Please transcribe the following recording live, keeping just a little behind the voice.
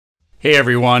Hey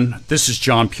everyone, this is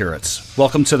John Puritz.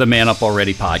 Welcome to the Man Up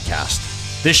Already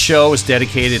podcast. This show is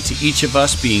dedicated to each of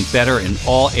us being better in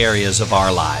all areas of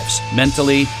our lives,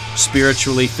 mentally,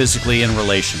 spiritually, physically, and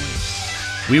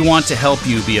relationally. We want to help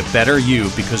you be a better you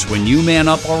because when you man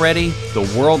up already,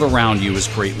 the world around you is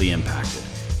greatly impacted.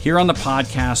 Here on the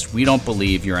podcast, we don't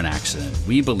believe you're an accident.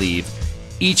 We believe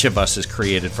each of us is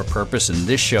created for purpose, and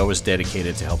this show is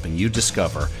dedicated to helping you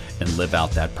discover and live out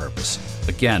that purpose.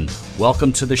 Again,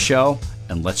 welcome to the show,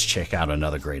 and let's check out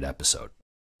another great episode.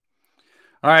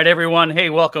 All right, everyone.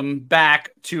 Hey, welcome back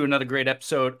to another great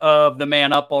episode of the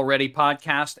Man Up Already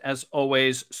podcast. As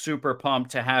always, super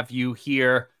pumped to have you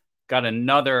here. Got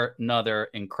another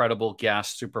incredible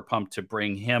guest. Super pumped to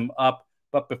bring him up.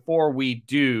 But before we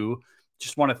do,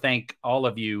 just want to thank all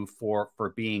of you for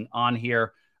being on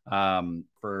here.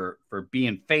 For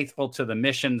being faithful to the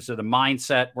mission, to the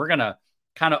mindset. We're going to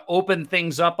kind of open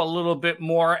things up a little bit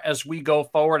more as we go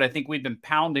forward. I think we've been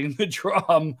pounding the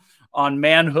drum on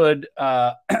manhood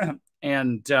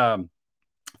and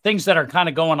things that are kind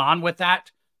of going on with that.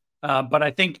 But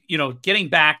I think, getting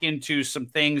back into some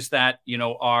things that,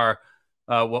 are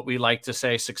what we like to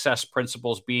say, success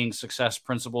principles, being success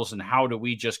principles, and how do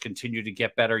we just continue to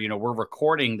get better? We're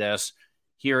recording this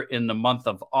here in the month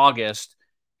of August.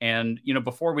 And,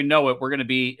 before we know it, we're going to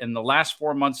be in the last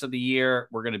 4 months of the year.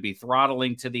 We're going to be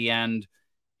throttling to the end.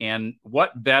 And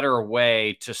what better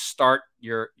way to start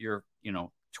your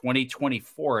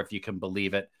 2024, if you can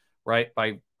believe it, right?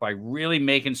 By really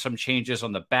making some changes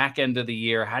on the back end of the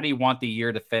year. How do you want the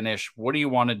year to finish? What do you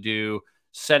want to do?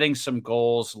 Setting some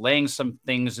goals, laying some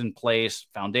things in place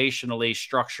foundationally,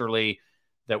 structurally,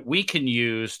 that we can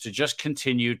use to just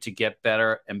continue to get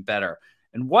better and better.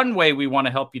 And one way we want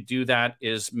to help you do that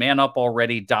is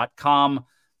manupalready.com.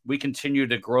 We continue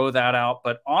to grow that out.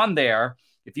 But on there,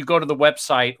 if you go to the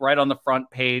website, right on the front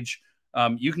page,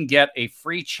 you can get a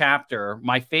free chapter,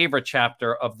 my favorite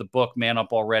chapter of the book, Man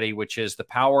Up Already, which is The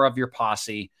Power of Your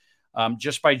Posse,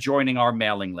 just by joining our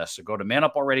mailing list. So go to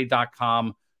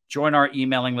manupalready.com, join our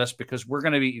emailing list, because we're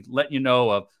going to be letting you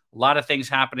know of a lot of things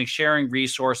happening, sharing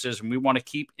resources, and we want to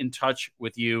keep in touch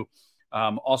with you.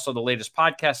 Also, the latest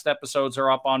podcast episodes are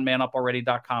up on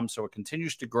manupalready.com, so it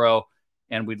continues to grow,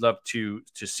 and we'd love to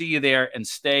see you there and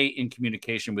stay in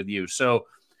communication with you. So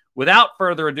without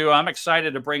further ado, I'm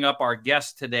excited to bring up our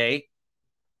guest today.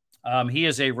 He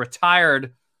is a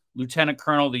retired lieutenant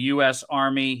colonel of the U.S.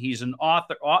 Army. He's the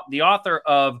author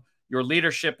of Your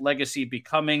Leadership Legacy,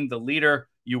 Becoming the Leader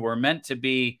You Were Meant to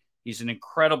Be. He's an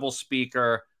incredible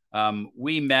speaker.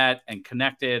 We met and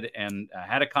connected and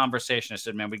had a conversation. I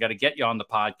said, man, we got to get you on the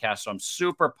podcast. So I'm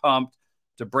super pumped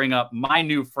to bring up my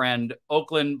new friend,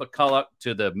 Oakland McCulloch,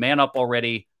 to the Man Up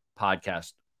Already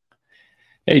podcast.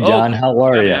 Hey, John, how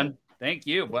are you? Man. Thank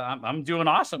you. Well, I'm doing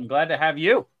awesome. Glad to have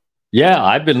you. Yeah,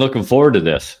 I've been looking forward to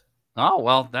this. Oh,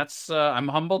 well, that's I'm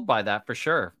humbled by that for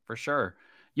sure. For sure.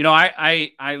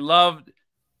 I loved,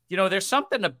 there's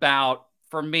something about,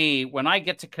 for me, when I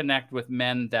get to connect with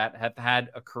men that have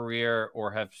had a career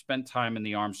or have spent time in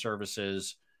the armed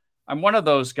services, I'm one of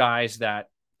those guys that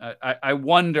I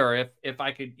wonder if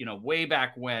I could, way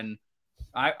back when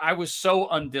I was so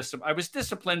undisciplined. I was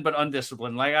disciplined, but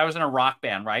undisciplined. Like I was in a rock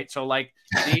band, right? So like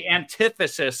the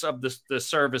antithesis of the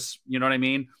service, you know what I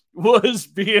mean, was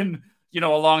being, a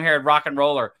long-haired rock and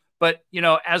roller. But,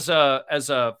 as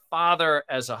a father,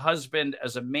 as a husband,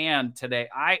 as a man today,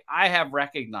 I have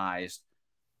recognized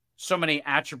so many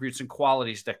attributes and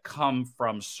qualities that come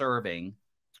from serving.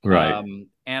 Right.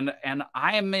 And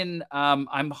I am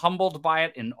I'm humbled by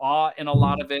it, in awe in a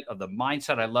lot of it, of the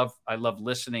mindset. I love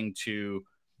listening to,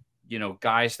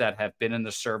 guys that have been in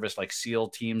the service, like SEAL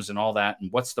teams and all that.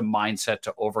 And what's the mindset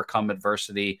to overcome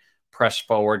adversity, press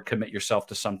forward, commit yourself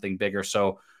to something bigger.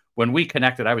 So when we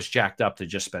connected, I was jacked up to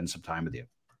just spend some time with you.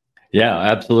 Yeah,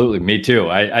 absolutely. Me too.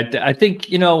 I think,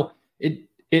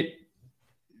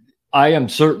 I am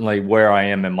certainly where I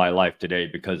am in my life today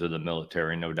because of the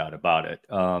military, no doubt about it.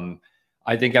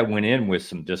 I think I went in with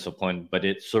some discipline, but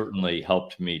it certainly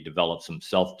helped me develop some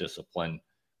self-discipline,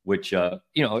 which,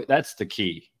 that's the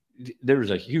key.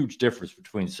 There's a huge difference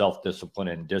between self-discipline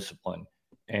and discipline.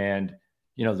 And,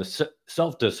 the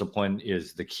self-discipline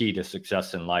is the key to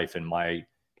success in life, in my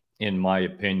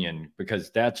opinion, because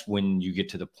that's when you get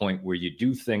to the point where you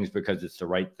do things because it's the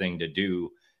right thing to do,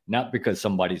 not because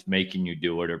somebody's making you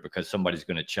do it or because somebody's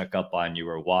going to check up on you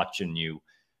or watching you,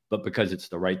 but because it's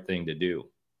the right thing to do.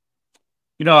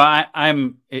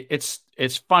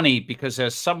 It's funny because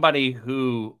as somebody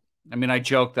who, I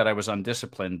joke that I was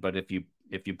undisciplined, but if you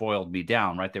boiled me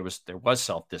down, right, there was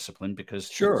self-discipline, because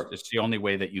sure, it's the only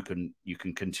way that you can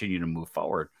continue to move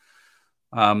forward.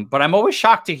 But I'm always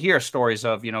shocked to hear stories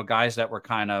of, guys that were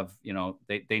kind of,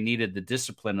 they needed the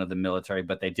discipline of the military,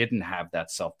 but they didn't have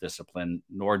that self-discipline,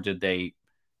 nor did they,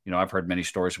 I've heard many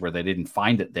stories where they didn't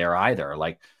find it there either.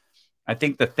 Like, I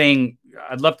think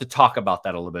I'd love to talk about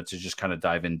that a little bit, to just kind of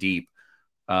dive in deep.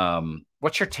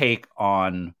 What's your take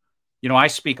on, I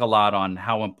speak a lot on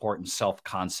how important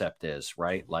self-concept is,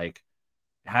 right? Like,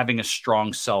 having a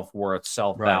strong self-worth,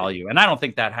 self-value. Right. And I don't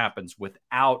think that happens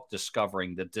without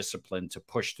discovering the discipline to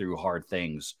push through hard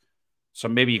things. So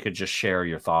maybe you could just share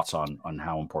your thoughts on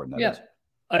how important that is.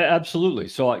 Absolutely.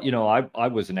 So, I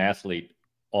was an athlete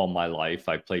all my life.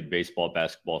 I played baseball,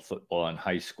 basketball, football in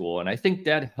high school. And I think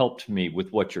that helped me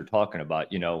with what you're talking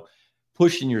about,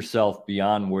 pushing yourself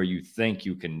beyond where you think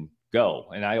you can go.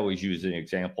 And I always use an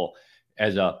example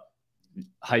as a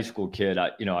high school kid. I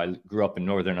grew up in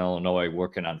Northern Illinois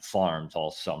working on farms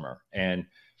all summer. And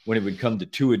when it would come to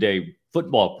 2-a-day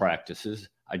football practices,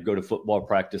 I'd go to football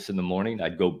practice in the morning.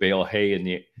 I'd go bale hay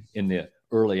in the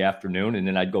early afternoon, and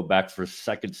then I'd go back for a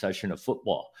second session of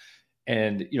football.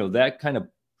 And, that kind of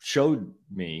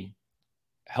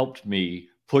helped me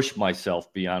push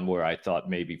myself beyond where I thought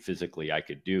maybe physically I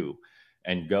could do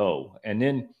and go. And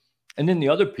then the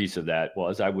other piece of that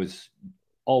was I was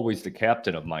always the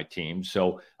captain of my team.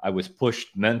 So I was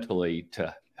pushed mentally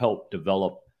to help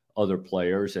develop other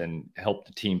players and help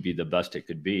the team be the best it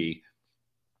could be.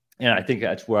 And I think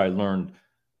that's where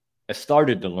I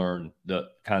started to learn the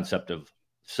concept of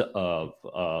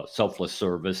selfless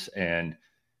service and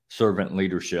servant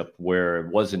leadership, where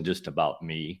it wasn't just about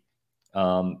me.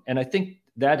 And I think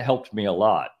that helped me a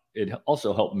lot. It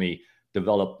also helped me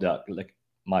develop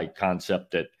my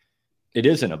concept that it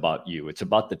isn't about you. It's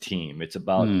about the team. It's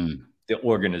about the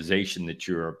organization that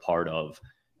you're a part of.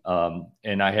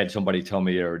 And I had somebody tell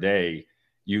me the other day,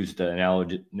 use the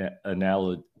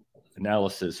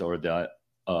analysis, or the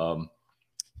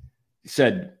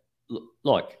said,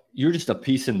 look, you're just a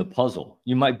piece in the puzzle.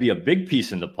 You might be a big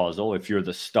piece in the puzzle if you're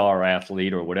the star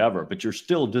athlete or whatever, but you're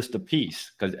still just a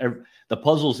piece, because the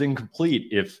puzzle's incomplete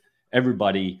if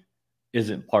everybody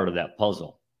isn't part of that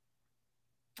puzzle.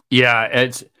 Yeah,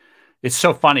 it's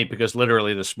so funny, because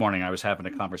literally this morning I was having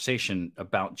a conversation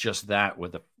about just that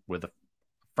with a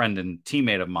friend and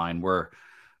teammate of mine. We're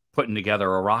putting together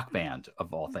a rock band,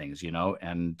 of all things,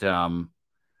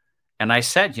 and I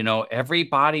said,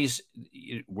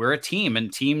 we're a team,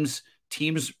 and teams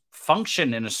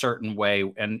function in a certain way.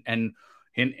 And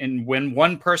when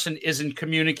one person isn't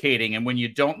communicating, and when you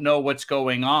don't know what's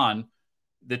going on,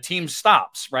 the team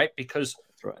stops, right? Because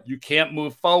you can't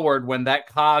move forward when that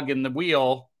cog in the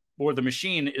wheel or the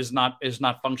machine is not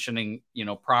functioning,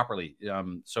 properly.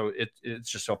 So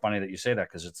it's just so funny that you say that,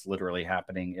 because it's literally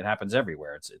happening. It happens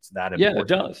everywhere. It's that important. Yeah, it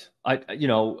does.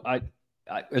 I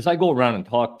as I go around and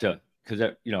talk to, because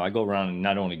I go around and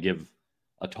not only give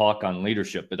a talk on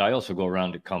leadership, but I also go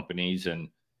around to companies and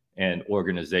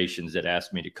organizations that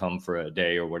ask me to come for a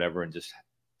day or whatever, and just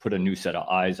put a new set of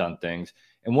eyes on things.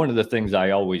 And one of the things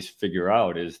I always figure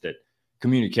out is that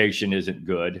communication isn't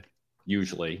good.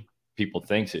 Usually people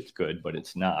think it's good, but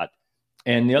it's not.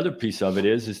 And the other piece of it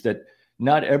is that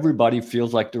not everybody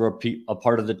feels like they're a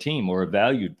part of the team or a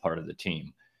valued part of the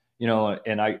team.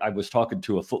 And I was talking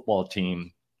to a football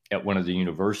team at one of the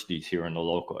universities here in the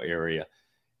local area,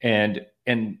 and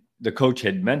the coach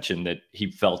had mentioned that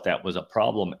he felt that was a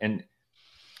problem, and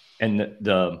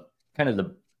the kind of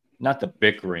the, not the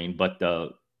bickering, but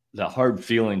the hard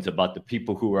feelings about the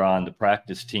people who are on the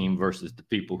practice team versus the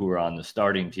people who are on the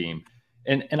starting team.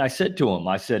 And I said to him,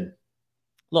 I said,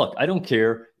 look, I don't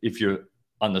care if you're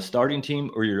on the starting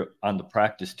team or you're on the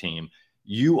practice team.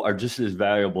 You are just as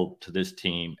valuable to this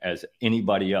team as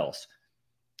anybody else,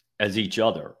 as each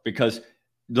other, because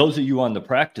those of you on the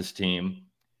practice team,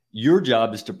 your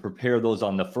job is to prepare those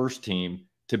on the first team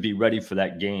to be ready for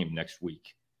that game next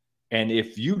week. And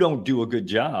if you don't do a good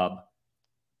job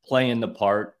playing the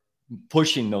part,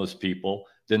 pushing those people,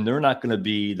 then they're not going to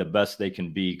be the best they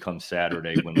can be come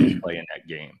Saturday when they play in that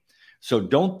game. So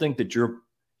don't think that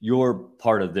your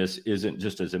part of this isn't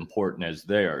just as important as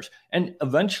theirs. And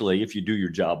eventually, if you do your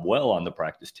job well on the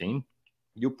practice team,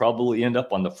 you'll probably end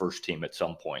up on the first team at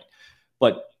some point.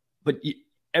 But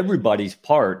everybody's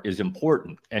part is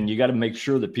important, and you got to make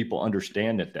sure that people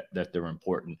understand that they're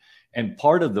important. And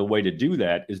part of the way to do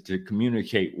that is to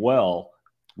communicate well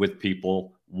with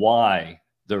people why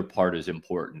their part is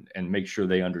important and make sure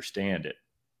they understand it.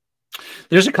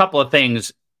 There's a couple of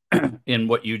things in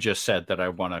what you just said that I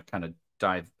want to kind of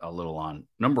dive a little on.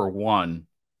 Number one,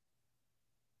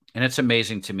 and it's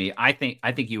amazing to me, I think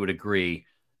you would agree,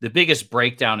 the biggest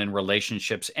breakdown in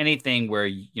relationships, anything where,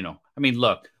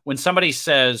 look, when somebody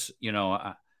says,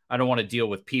 I don't want to deal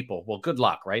with people. Well, good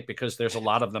luck, right? Because there's a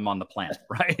lot of them on the planet,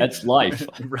 right? That's life.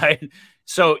 Right.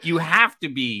 So you have to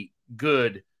be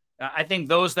good. I think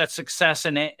those that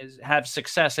have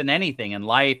success in anything in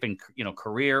life and,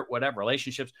 career, whatever,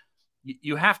 relationships,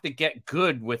 you have to get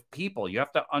good with people. You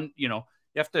have to, you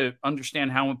have to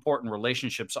understand how important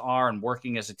relationships are and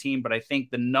working as a team. But I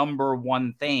think the number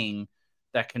one thing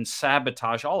that can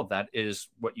sabotage all of that is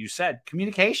what you said,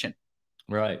 communication.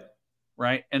 Right.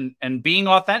 Right. And being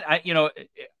authentic,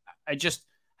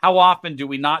 how often do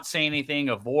we not say anything,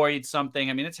 avoid something?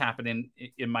 I mean, it's happening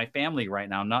in my family right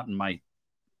now, not in my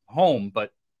home,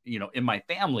 but, in my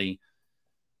family,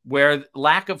 where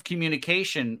lack of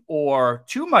communication or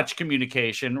too much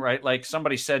communication, right? Like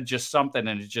somebody said just something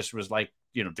and it just was like,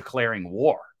 declaring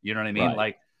war. You know what I mean? Right.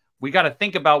 Like, we got to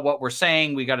think about what we're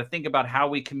saying. We got to think about how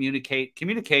we communicate.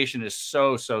 Communication is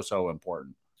so, so, so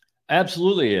important.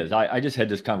 Absolutely is. I just had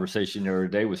this conversation the other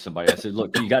day with somebody. I said,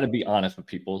 look, you got to be honest with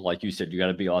people. Like you said, you got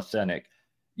to be authentic.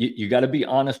 You got to be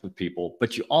honest with people,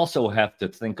 but you also have to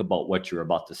think about what you're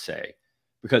about to say.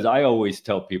 Because I always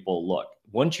tell people, look,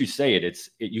 once you say it,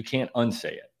 you can't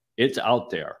unsay it. It's out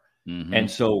there. Mm-hmm. And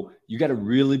so you got to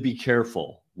really be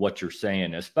careful what you're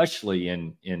saying, especially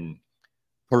in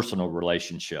personal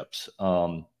relationships,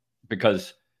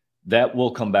 because that will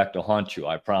come back to haunt you.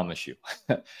 I promise you.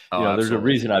 There's a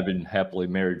reason I've been happily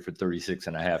married for 36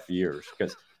 and a half years,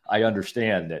 because I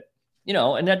understand that,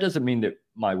 and that doesn't mean that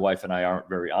my wife and I aren't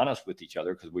very honest with each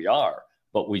other, because we are,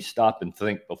 but we stop and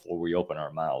think before we open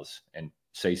our mouths and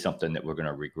say something that we're going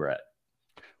to regret.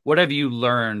 What have you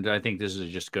learned? I think this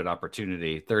is just a good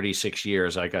opportunity. 36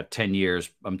 years. I got 10 years.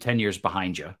 I'm 10 years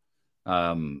behind you.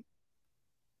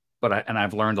 But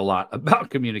I've learned a lot about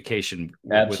communication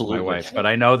with my wife, but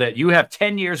I know that you have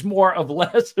 10 years more of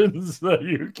lessons that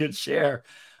you can share.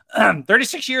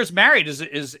 36 years married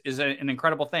is an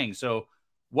incredible thing. So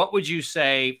what would you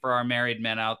say for our married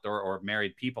men out there, or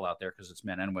married people out there, because it's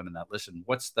men and women that listen?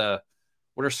 What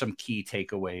are some key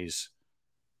takeaways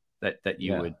that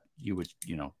you would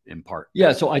impart?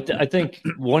 Yeah. So I think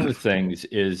one of the things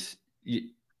is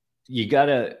you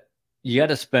gotta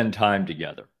spend time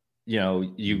together.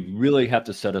 You really have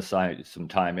to set aside some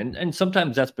time. And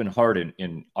sometimes that's been hard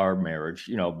in our marriage,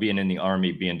 being in the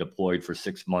Army, being deployed for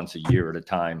 6 months, a year at a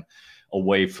time,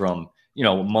 away from,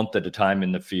 a month at a time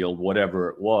in the field, whatever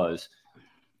it was.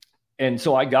 And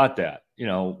so I got that.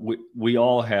 We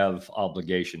all have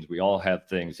obligations. We all have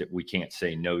things that we can't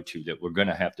say no to, that we're going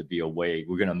to have to be away.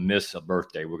 We're going to miss a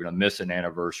birthday. We're going to miss an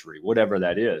anniversary, whatever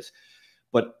that is.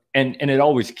 But and it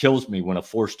always kills me when a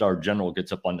 4-star general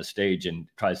gets up on the stage and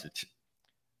tries to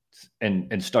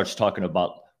and starts talking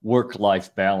about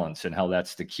work-life balance and how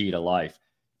that's the key to life.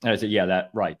 And I said, yeah,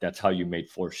 that's how you made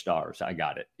 4 stars. I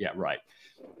got it. Yeah, right.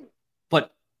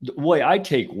 But the way I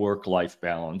take work-life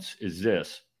balance is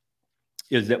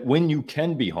that when you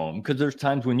can be home, because there's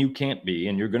times when you can't be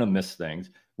and you're going to miss things.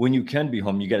 When you can be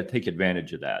home, you got to take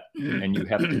advantage of that, and you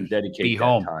have to dedicate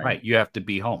that time. Right, you have to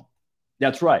be home.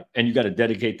 That's right. And you got to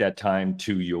dedicate that time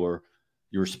to your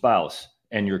spouse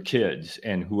and your kids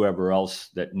and whoever else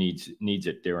that needs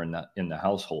it there in the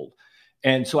household.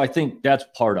 And so I think that's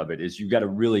part of it, is you got to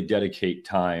really dedicate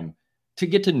time to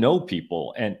get to know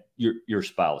people and your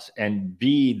spouse and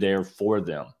be there for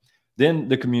them. Then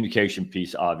the communication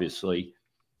piece obviously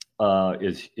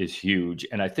is huge.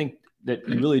 And I think that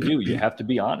you really do. You have to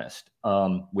be honest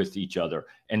with each other.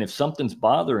 And if something's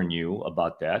bothering you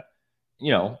about that,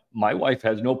 my wife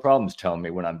has no problems telling me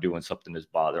when I'm doing something that's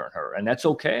bothering her. And that's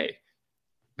okay.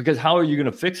 Because how are you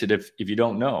going to fix it if you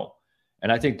don't know?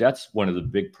 And I think that's one of the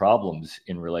big problems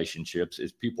in relationships,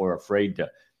 is people are afraid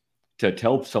to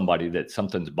tell somebody that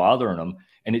something's bothering them.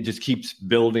 And it just keeps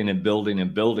building and building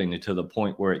and building to the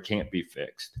point where it can't be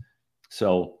fixed.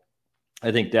 So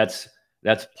I think that's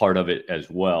part of it as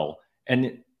well.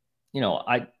 And,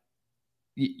 I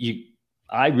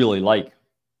really like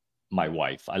my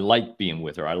wife. I like being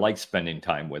with her. I like spending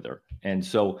time with her. And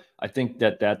so I think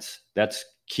that's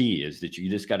key, is that you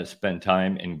just got to spend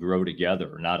time and grow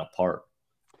together, not apart.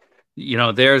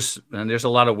 There's a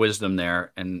lot of wisdom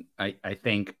there. And I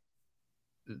think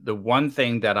the one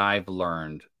thing that I've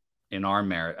learned in our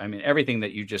marriage, I mean, everything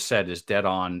that you just said is dead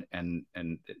on. And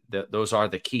those are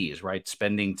the keys, right?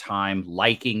 Spending time,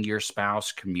 liking your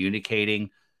spouse,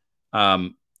 communicating.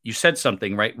 You said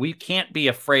something, right? We can't be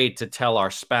afraid to tell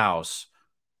our spouse,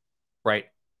 right,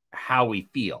 how we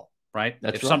feel, right?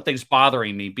 If something's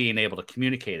bothering me, being able to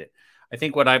communicate it. I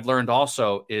think what I've learned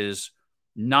also is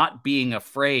not being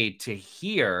afraid to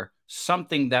hear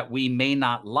something that we may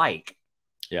not like.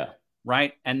 Yeah.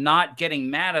 right? And not getting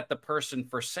mad at the person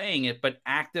for saying it, but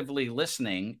actively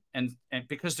listening. And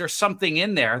because there's something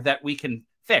in there that we can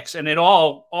fix. And it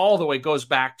all the way goes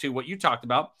back to what you talked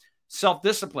about,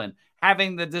 self-discipline,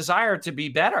 having the desire to be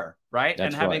better, right?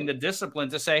 That's And having right. the discipline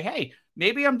to say, hey,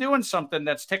 maybe I'm doing something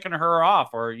that's ticking her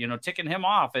off, or, ticking him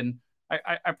off. And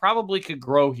I probably could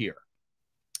grow here.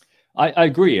 I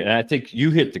agree. And I think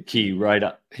you hit the key right,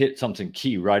 hit something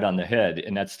key right on the head,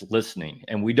 and that's listening.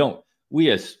 And we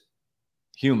as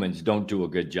humans don't do a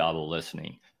good job of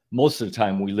listening. Most of the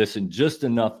time, we listen just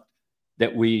enough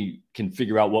that we can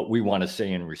figure out what we want to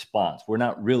say in response. We're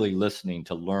not really listening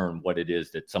to learn what it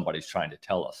is that somebody's trying to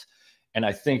tell us. And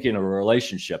I think in a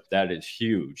relationship, that is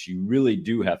huge. You really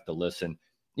do have to listen,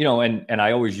 and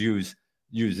I always use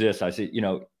this. I say,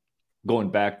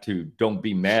 going back to don't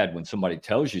be mad when somebody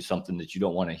tells you something that you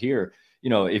don't want to hear.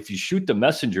 If you shoot the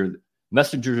messenger,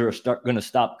 messengers are going to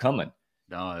stop coming.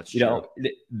 No, that's true.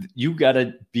 You got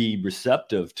to be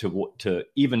receptive to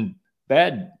even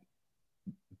bad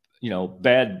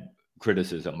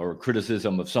criticism or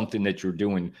criticism of something that you're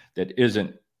doing that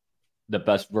isn't the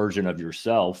best version of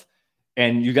yourself.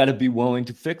 And you got to be willing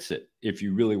to fix it if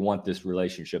you really want this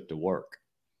relationship to work.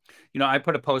 I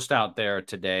put a post out there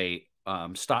today.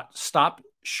 Stop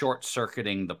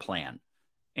short-circuiting the plan.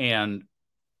 And,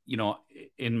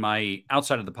 in my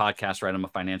outside of the podcast, right, I'm a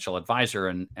financial advisor.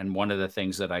 And one of the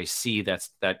things that I see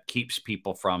that keeps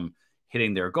people from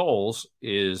hitting their goals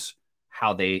is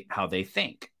how they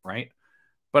think, right?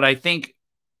 But I think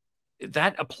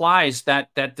that applies,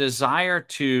 that desire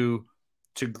to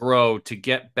grow, to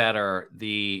get better,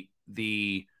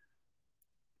 if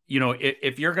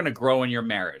you're going to grow in your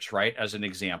marriage, right, as an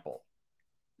example,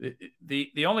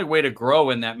 the only way to grow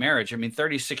in that marriage,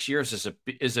 36 years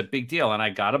is a big deal. And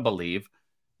I got to believe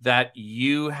that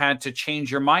you had to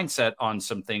change your mindset on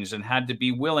some things and had to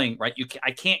be willing, right?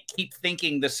 I can't keep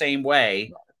thinking the same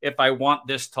way if I want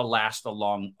this to last a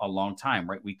long time,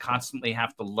 right? We constantly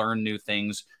have to learn new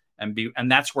things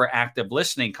and that's where active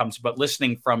listening comes, but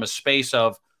listening from a space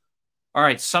of, all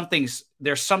right,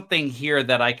 there's something here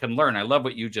that I can learn. I love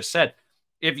what you just said.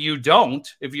 If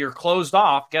you're closed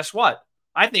off, guess what?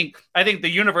 I think the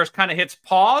universe kind of hits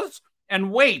pause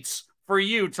and waits for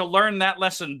you to learn that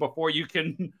lesson before you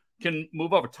can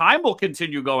move over. Time will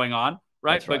continue going on,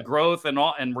 right? But growth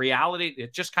and reality,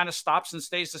 it just kind of stops and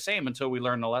stays the same until we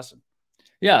learn the lesson.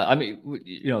 Yeah,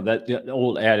 that the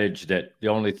old adage that the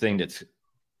only thing that's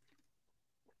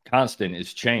constant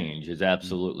is change is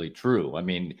absolutely true.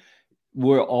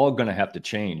 We're all going to have to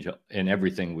change in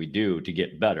everything we do to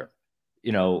get better.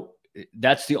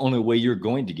 That's the only way you're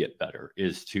going to get better,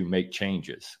 is to make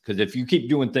changes. Because if you keep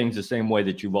doing things the same way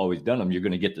that you've always done them, you're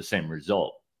going to get the same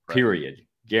result, period,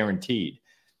 guaranteed.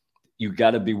 You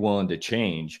got to be willing to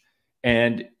change,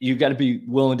 and you got to be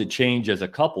willing to change as a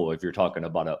couple if you're talking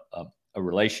about a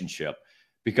relationship,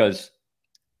 because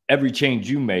every change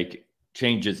you make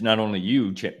changes not only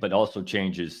you, but also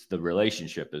changes the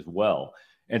relationship as well.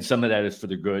 And some of that is for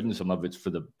the good, and some of it's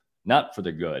not for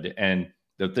the good. And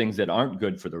the things that aren't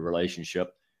good for the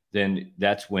relationship, then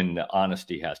that's when the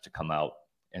honesty has to come out,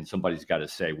 and somebody's got to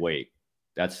say, wait,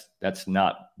 that's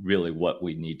not really what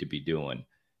we need to be doing.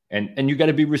 And you got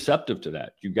to be receptive to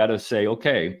that. You got to say,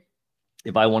 okay,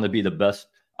 if I want to be the best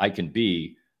I can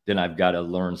be, then I've got to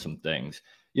learn some things,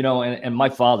 and my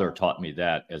father taught me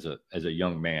that as a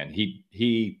young man.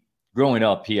 He growing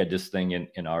up, he had this thing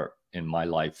in my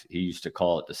life. He used to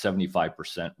call it the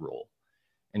 75% rule.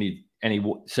 And he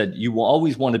said, you will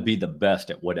always want to be the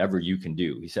best at whatever you can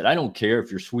do. He said, I don't care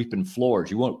if you're sweeping floors.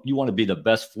 You want to be the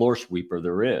best floor sweeper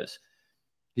there is.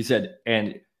 He said,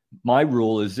 and my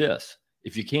rule is this: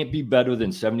 if you can't be better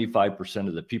than 75%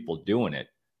 of the people doing it,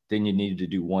 then you need to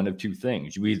do one of two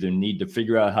things. You either need to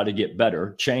figure out how to get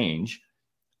better, change,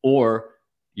 or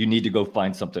you need to go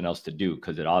find something else to do,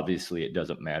 because it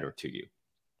doesn't matter to you.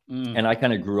 And I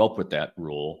kind of grew up with that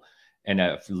rule. And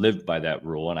I've lived by that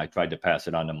rule, and I tried to pass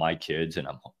it on to my kids, and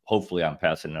hopefully I'm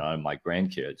passing it on to my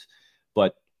grandkids.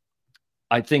 But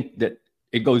I think that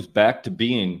it goes back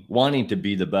to wanting to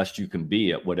be the best you can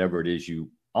be at whatever it is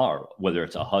you are, whether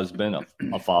it's a husband,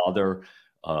 a father,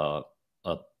 a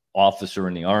officer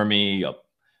in the Army, a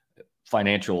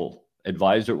financial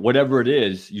advisor, whatever it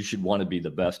is. You should want to be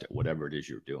the best at whatever it is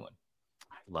you're doing.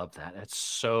 I love that.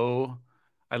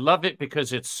 I love it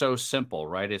because it's so simple,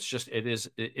 right? It is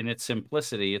in its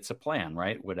simplicity. It's a plan,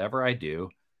 right? Whatever I do,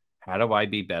 how do I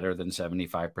be better than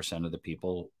 75% of the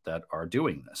people that are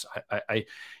doing this?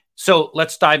 So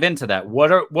let's dive into that.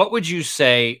 What would you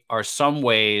say are some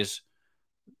ways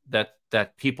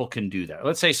that people can do that?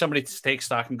 Let's say somebody takes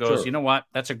stock and goes, sure, you know what?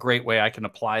 That's a great way. I can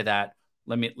apply that.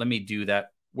 Let me do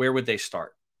that. where would they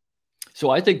start? So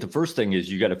I think the first thing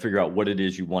is you got to figure out what it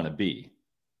is you want to be.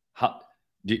 How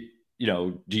do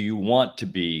you want to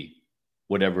be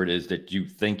whatever it is that you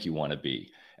think you want to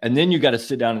be? And then you got to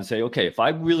sit down and say, okay, if I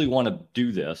really want to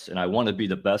do this and I want to be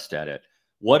the best at it,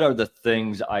 what are the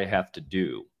things I have to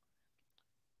do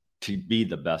to be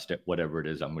the best at whatever it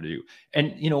is I'm going to do?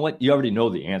 And you know what? You already know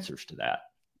the answers to that.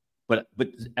 But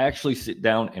actually sit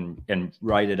down and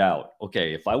write it out.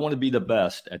 Okay, if I want to be the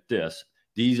best at this,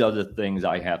 these are the things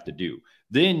I have to do.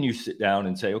 Then you sit down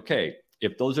and say, okay,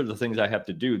 if those are the things I have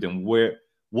to do, then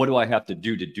what do I have to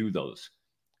do those?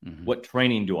 Mm-hmm. What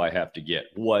training do I have to get?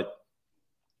 What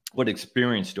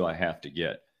experience do I have to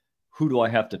get? Who do I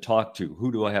have to talk to?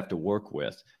 Who do I have to work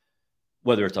with?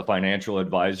 Whether it's a financial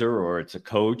advisor or it's a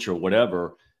coach or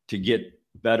whatever, to get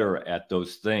better at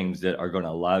those things that are going to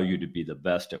allow you to be the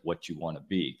best at what you want to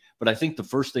be. But I think the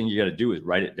first thing you got to do is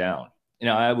write it down.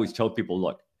 I always tell people,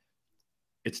 look,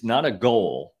 it's not a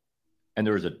goal. And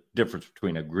there's a difference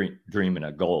between a dream and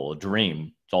a goal. A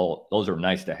dream, those are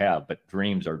nice to have, but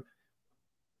dreams are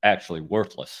actually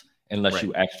worthless unless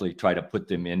you actually try to put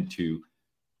them into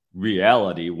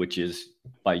reality, which is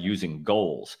by using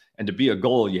goals. And to be a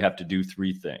goal, you have to do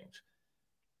three things.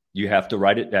 You have to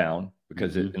write it down,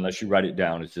 because unless you write it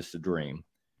down, it's just a dream.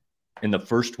 In the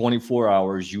first 24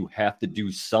 hours, you have to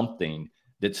do something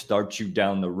that starts you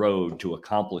down the road to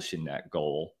accomplishing that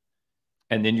goal.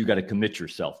 And then you got to commit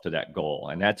yourself to that goal.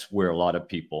 And that's where a lot of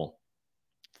people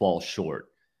fall short,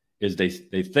 is they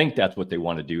think that's what they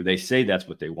want to do. They say that's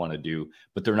what they want to do,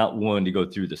 but they're not willing to go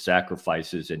through the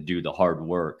sacrifices and do the hard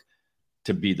work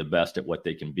to be the best at what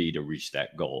they can be to reach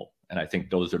that goal. And I think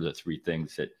those are the three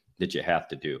things that you have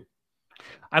to do.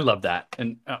 I love that.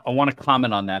 And I want to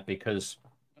comment on that because,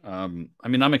 I'm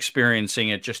experiencing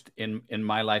it just in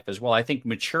my life as well. I think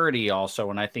maturity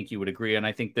also, and I think you would agree, and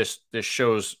I think this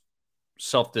shows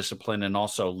self-discipline and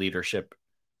also leadership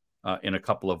in a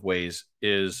couple of ways,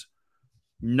 is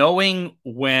knowing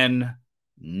when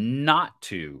not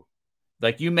to.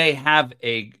 Like, you may have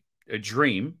a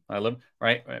dream,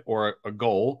 right, or a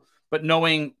goal, but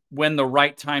knowing when the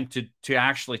right time to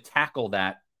actually tackle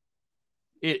that.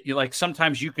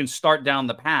 Sometimes you can start down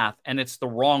the path and it's the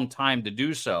wrong time to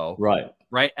do so. Right.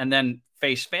 Right. And then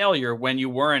face failure when you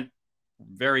weren't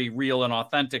very real and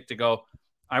authentic to go,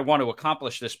 I want to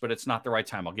accomplish this, but it's not the right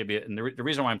time. I'll give you it. And the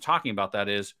reason why I'm talking about that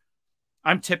is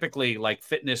I'm typically like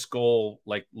fitness goal,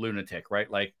 like lunatic, right?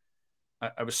 Like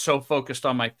I was so focused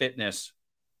on my fitness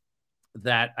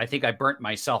that I think I burnt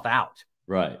myself out.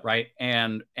 Right.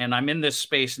 And I'm in this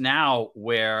space now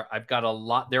where I've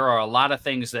got there are a lot of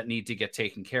things that need to get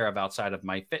taken care of outside of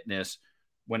my fitness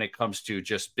when it comes to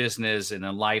just business and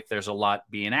in life. There's a lot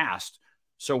being asked.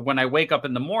 So when I wake up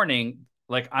in the morning,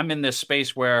 like, I'm in this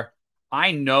space where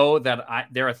I know that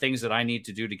there are things that I need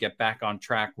to do to get back on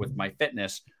track with my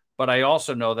fitness. But I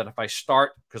also know that if I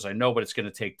start, because I know what it's going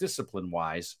to take discipline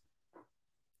wise,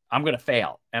 I'm going to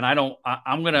fail. And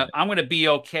I'm going to be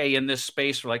okay in this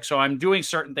space. So I'm doing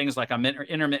certain things, like I'm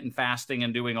intermittent fasting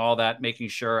and doing all that, making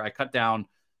sure I cut down,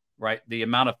 right, the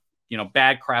amount of,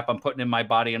 bad crap I'm putting in my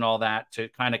body and all that, to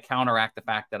kind of counteract the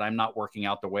fact that I'm not working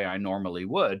out the way I normally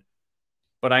would.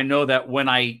 But I know that when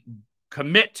I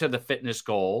commit to the fitness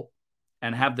goal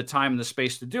and have the time and the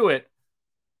space to do it,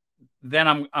 then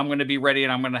I'm going to be ready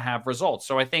and I'm going to have results.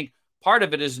 So I think part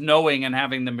of it is knowing and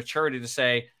having the maturity to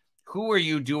say, who are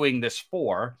you doing this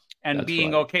for? And that's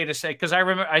being okay to say, because I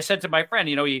remember I said to my friend,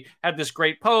 he had this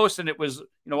great post and it was,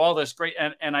 all this great.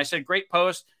 And I said, great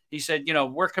post. He said,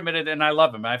 we're committed, and I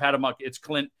love him. I've had him. It's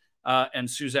Clint and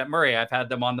Suzette Murray. I've had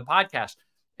them on the podcast.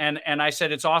 And I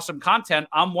said, it's awesome content.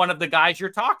 I'm one of the guys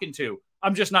you're talking to.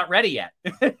 I'm just not ready yet.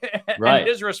 Right. And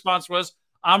his response was,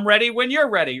 I'm ready when you're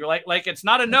ready. You're like, it's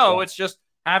not a no. Right. It's just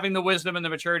having the wisdom and the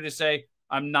maturity to say,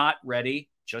 I'm not ready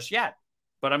just yet,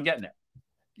 but I'm getting it.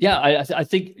 Yeah, I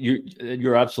think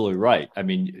you're absolutely right. I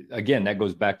mean, again, that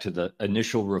goes back to the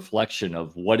initial reflection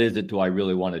of what is it do I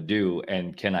really want to do,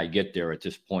 and can I get there at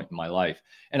this point in my life?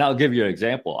 And I'll give you an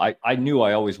example. I knew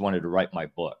I always wanted to write my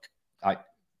book.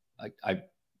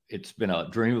 It's been a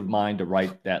dream of mine to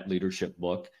write that leadership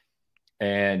book,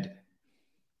 and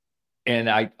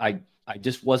I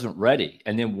just wasn't ready.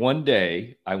 And then one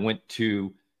day I went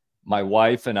to my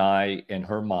wife and I and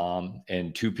her mom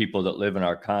and two people that live in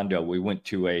our condo. We went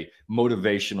to a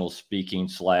motivational speaking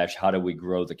 / how do we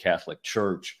grow the Catholic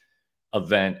Church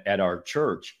event at our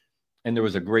church. And there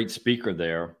was a great speaker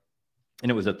there,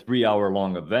 and it was a 3-hour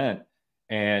long event.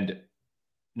 And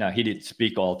now he didn't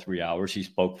speak all 3 hours. He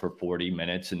spoke for 40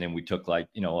 minutes, and then we took like,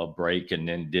 a break and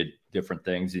then did different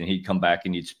things. And he'd come back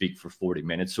and he'd speak for 40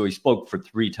 minutes. So he spoke for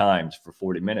 3 times for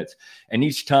 40 minutes. And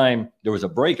each time there was a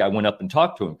break, I went up and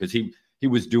talked to him because he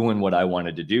was doing what I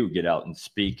wanted to do, get out and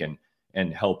speak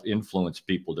and help influence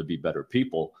people to be better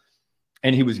people.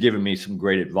 And he was giving me some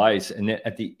great advice. And then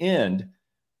at the end,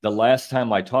 the last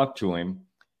time I talked to him,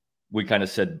 we kind of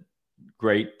said,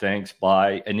 great, thanks,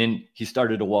 bye. And then he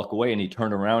started to walk away, and he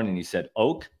turned around and he said,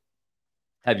 Oak,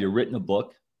 have you written a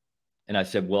book? And I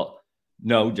said, well,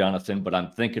 no, Jonathan, but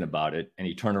I'm thinking about it. And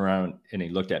he turned around and he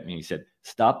looked at me and he said,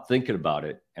 stop thinking about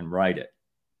it and write it.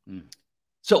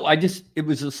 So it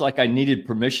was just like I needed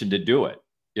permission to do it,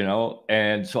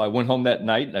 And so I went home that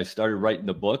night and I started writing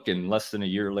the book, and less than a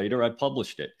year later, I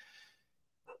published it.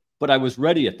 But I was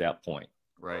ready at that point.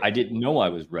 Right. I didn't know I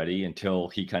was ready until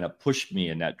he kind of pushed me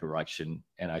in that direction.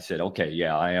 And I said, okay,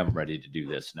 yeah, I am ready to do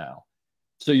this now.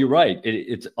 So you're right.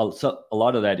 It's a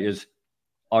lot of that is,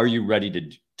 are you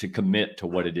ready to commit to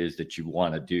what it is that you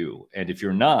want to do? And if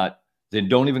you're not, then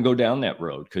don't even go down that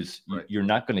road, because you're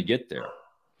not going to get there.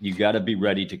 You got to be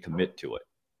ready to commit to it.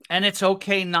 And it's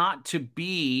okay not to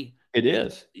be. It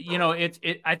is.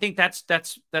 I think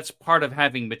that's part of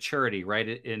having maturity, right?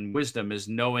 In wisdom is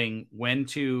knowing when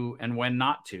to and when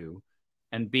not to,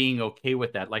 and being okay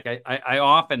with that. Like I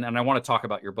often, and I want to talk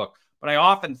about your book, but I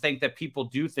often think that people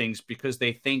do things because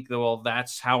they think, well,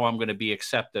 that's how I'm going to be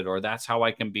accepted, or that's how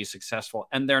I can be successful.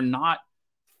 And they're not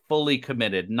fully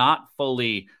committed, not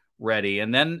fully ready.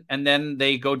 And then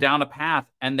they go down a path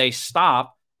and they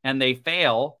stop and they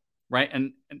fail. Right.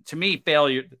 And to me,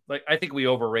 failure, like, I think we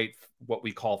overrate what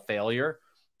we call failure.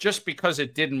 Just because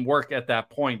it didn't work at that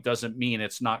point doesn't mean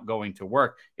it's not going to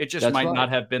work. It just might not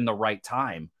have been the right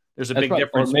time. There's a big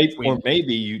difference. Or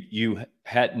maybe you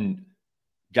hadn't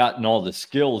gotten all the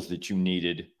skills that you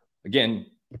needed. Again,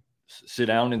 sit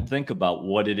down and think about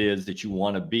what it is that you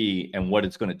want to be and what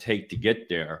it's going to take to get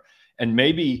there. And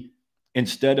maybe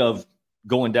instead of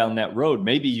going down that road,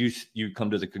 maybe you come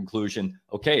to the conclusion,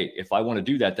 okay, if I want to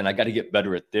do that, then I got to get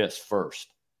better at this first.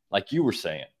 Like you were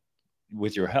saying,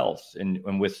 with your health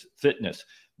and with fitness,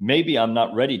 maybe I'm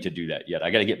not ready to do that yet. I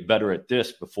got to get better at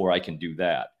this before I can do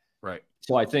that. Right.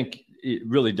 So I think it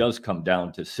really does come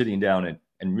down to sitting down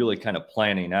and really kind of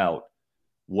planning out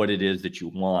what it is that you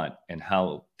want and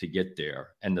how to get there,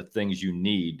 and the things you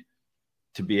need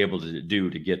to be able to do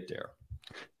to get there.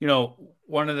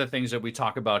 One of the things that we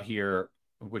talk about here,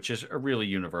 which is really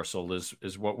universal,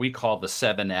 is what we call the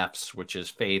 7 F's, which is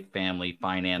faith, family,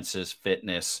 finances,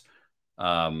 fitness,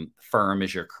 firm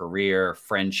is your career,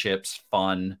 friendships,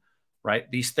 fun, right?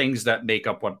 These things that make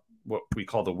up what we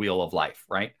call the wheel of life,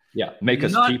 right? Yeah, make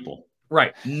us people.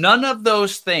 Right. None of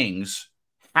those things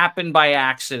happen by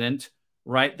accident,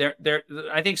 right?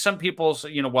 I think some people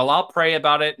say, well, I'll pray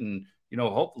about it and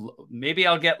hope maybe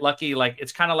I'll get lucky. Like,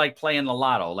 it's kind of like playing the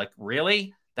lotto. Like,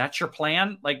 really? That's your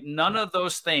plan? Like, none of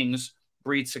those things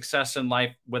breed success in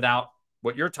life without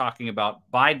what you're talking about,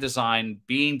 by design,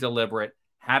 being deliberate,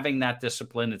 having that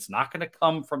discipline. It's not going to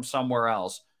come from somewhere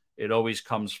else. It always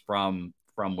comes from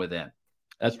within.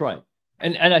 That's right.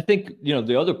 And I think,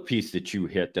 the other piece that you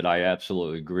hit that I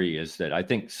absolutely agree is that I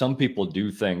think some people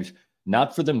do things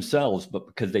not for themselves, but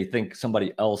because they think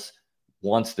somebody else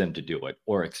wants them to do it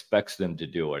or expects them to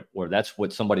do it, or that's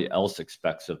what somebody else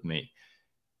expects of me.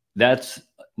 That's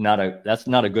not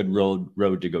a good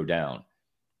road to go down.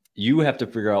 You have to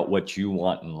figure out what you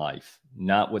want in life,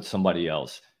 not what somebody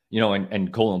else,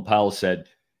 and Colin Powell said,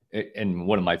 and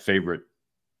one of my favorite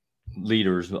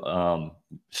leaders,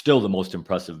 still the most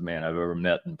impressive man I've ever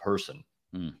met in person.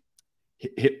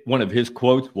 One of his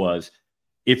quotes was,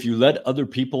 if you let other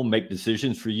people make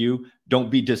decisions for you, don't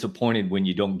be disappointed when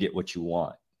you don't get what you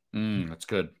want. That's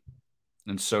good.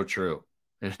 And so true.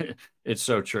 It's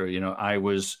so true.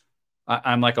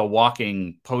 I'm like a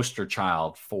walking poster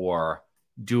child for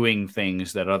doing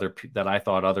things that I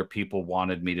thought other people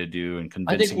wanted me to do, and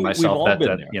convincing myself and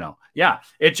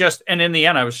in the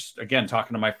end, I was, again,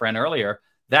 talking to my friend earlier,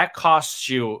 that costs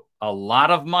you a lot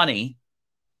of money,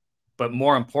 but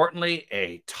more importantly,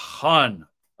 a ton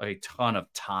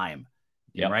of time.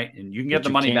 Yep. Right. And you can get the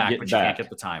money back, but you can't get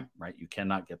the time, right? You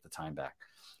cannot get the time back.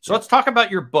 So let's talk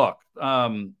about your book,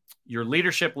 your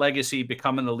leadership legacy,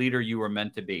 becoming the leader you were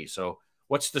meant to be. So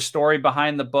what's the story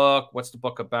behind the book? What's the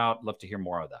book about? Love to hear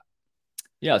more of that.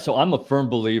 Yeah. So I'm a firm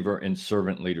believer in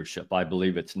servant leadership. I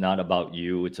believe it's not about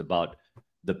you. It's about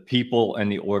the people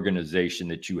and the organization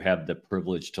that you have the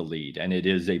privilege to lead. And it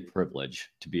is a privilege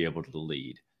to be able to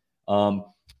lead.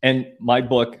 And my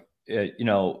book,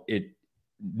 it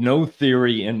no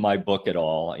theory in my book at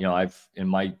all. You know, in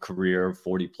my career,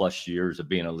 40 plus years of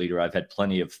being a leader, I've had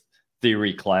plenty of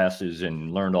theory classes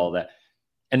and learned all that.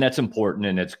 And that's important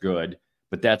and it's good,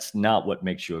 but that's not what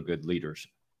makes you a good leader.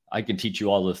 I can teach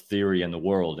you all the theory in the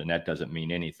world, and that doesn't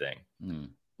mean anything.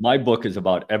 My book is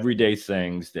about everyday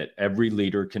things that every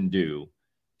leader can do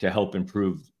to help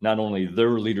improve not only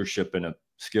their leadership and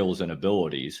skills and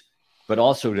abilities, but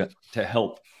also to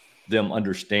help them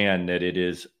understand that it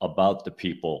is about the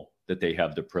people that they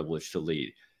have the privilege to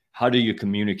lead. How do you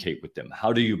communicate with them?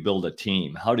 How do you build a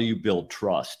team? How do you build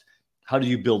trust? How do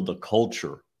you build the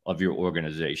culture of your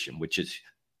organization, which is,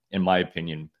 in my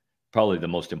opinion, probably the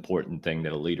most important thing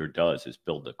that a leader does, is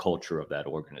build the culture of that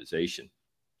organization.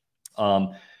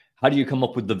 How do you come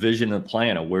up with the vision and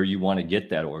plan of where you want to get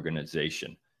that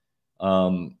organization?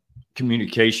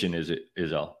 Communication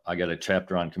I got a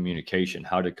chapter on communication,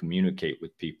 how to communicate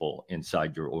with people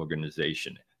inside your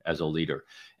organization as a leader.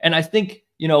 And I think,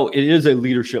 you know, it is a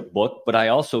leadership book, but I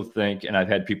also think, and I've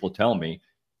had people tell me,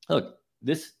 look,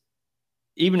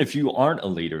 even if you aren't a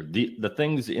leader, the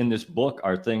things in this book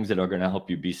are things that are going to help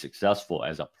you be successful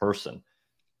as a person.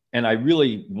 And I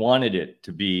really wanted it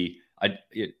to be,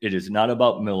 it is not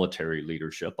about military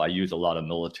leadership. I use a lot of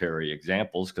military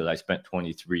examples because I spent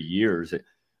 23 years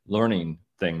learning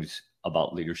things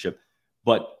about leadership.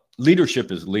 But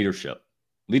leadership is leadership.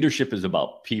 Leadership is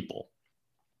about people,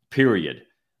 period.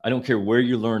 I don't care where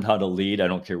you learned how to lead. I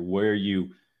don't care where you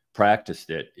practiced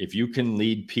it. If you can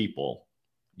lead people,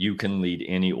 you can lead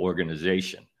any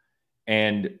organization.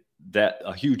 And that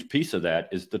a huge piece of that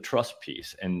is the trust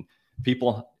piece. And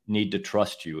people need to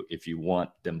trust you if you want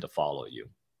them to follow you.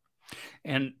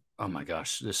 And oh my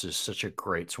gosh, this is such a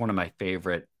great, it's one of my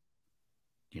favorite,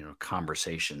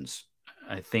 conversations.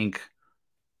 I think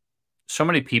so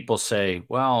many people say,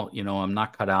 well, I'm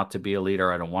not cut out to be a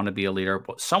leader. I don't want to be a leader.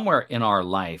 But somewhere in our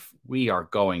life, we are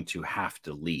going to have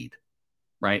to lead,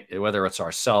 right? Whether it's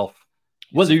ourselves,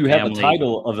 whether you have a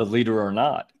title of a leader or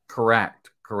not.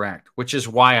 Correct. Which is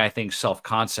why I think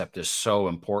self-concept is so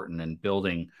important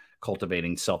in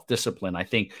cultivating self-discipline. I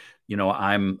think,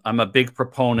 I'm a big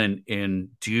proponent in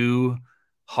do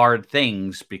hard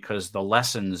things, because the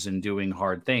lessons in doing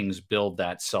hard things build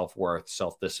that self-worth,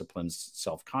 self-discipline,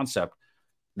 self-concept.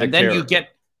 And then you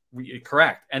get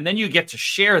correct. And then you get to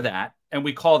share that. And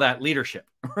we call that leadership.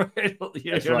 Right?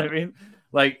 You know what I mean?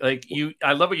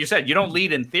 I love what you said. You don't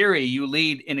lead in theory, you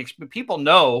lead in people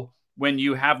know when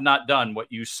you have not done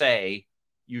what you say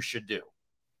you should do.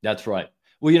 That's right.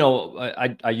 Well,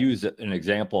 I use an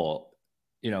example.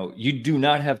 You do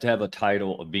not have to have a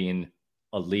title of being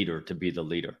a leader to be the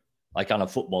leader. Like on a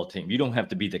football team, you don't have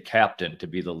to be the captain to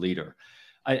be the leader.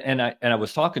 I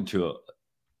was talking to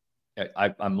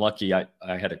I'm lucky. I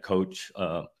had a coach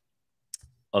of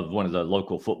one of the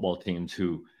local football teams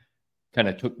who kind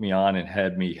of took me on and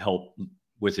had me help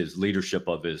with his leadership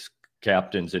of his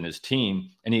captains and his team.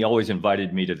 And he always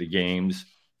invited me to the games,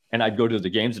 and I'd go to the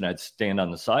games and I'd stand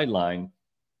on the sideline,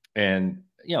 and,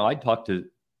 I'd talk to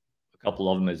a couple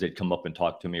of them as they'd come up and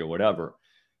talk to me or whatever.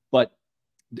 But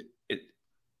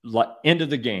end of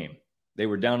the game, they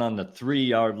were down on the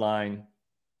 3-yard line,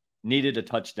 needed a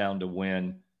touchdown to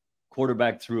win.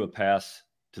 Quarterback threw a pass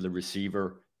to the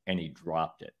receiver and he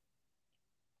dropped it,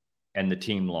 and the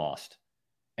team lost.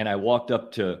 And I walked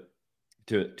up to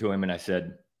him and I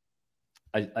said,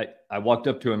 I walked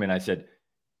up to him and I said,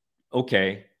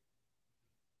 okay,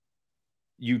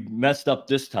 you messed up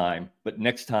this time, but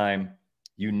next time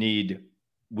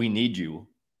we need you.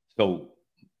 So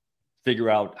figure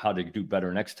out how to do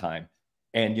better next time.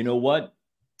 And you know what?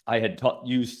 I had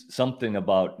used something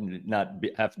about not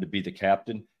having to be the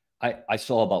captain. I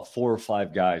saw about 4 or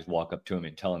 5 guys walk up to him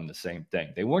and tell him the same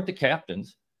thing. They weren't the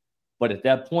captains, but at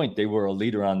that point they were a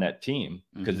leader on that team,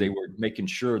 because they were making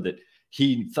sure that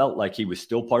he felt like he was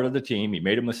still part of the team. He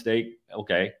made a mistake.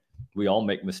 Okay. We all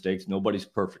make mistakes. Nobody's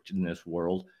perfect in this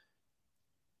world.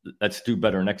 Let's do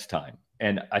better next time.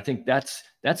 And I think that's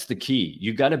the key.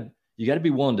 You got to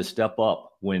be willing to step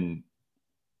up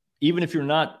even if you're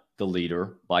not the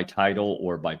leader by title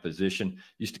or by position,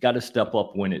 you just got to step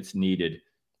up when it's needed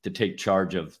to take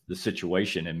charge of the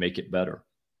situation and make it better.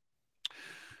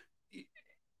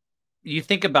 You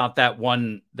think about that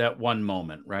one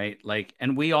moment, right?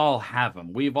 And we all have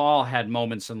them. We've all had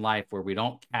moments in life where we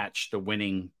don't catch the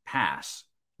winning pass.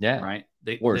 Yeah. Right.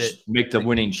 Make the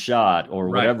winning shot or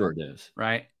whatever it is.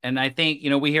 Right. And I think,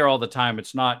 we hear all the time,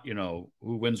 it's not, who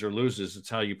wins or loses, it's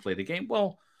how you play the game.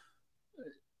 Well,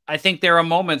 I think there are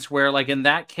moments where, like in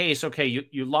that case, okay,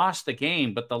 you lost the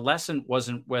game, but the lesson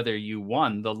wasn't whether you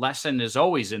won. The lesson is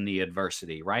always in the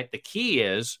adversity, right? The key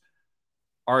is,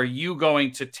 are you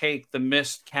going to take the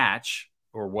missed catch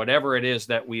or whatever it is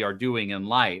that we are doing in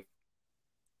life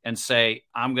and say,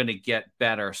 I'm going to get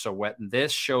better. So when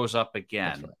this shows up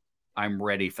again, right, I'm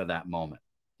ready for that moment.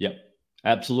 Yep,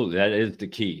 absolutely. That is the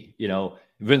key.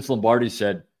 Vince Lombardi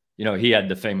said, he had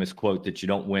the famous quote that you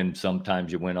don't win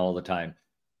sometimes, you win all the time.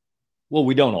 Well,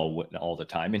 we don't all win all the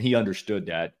time. And he understood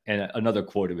that. And another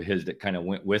quote of his that kind of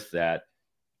went with that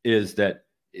is that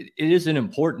it isn't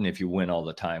important if you win all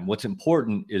the time. What's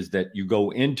important is that you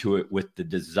go into it with the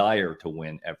desire to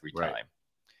win every time. Right.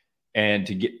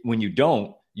 And when you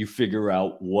don't, you figure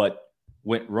out what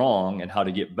went wrong and how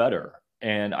to get better.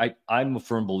 And I'm a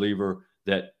firm believer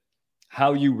that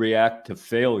how you react to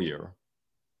failure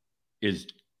is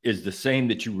the same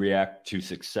that you react to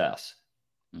success.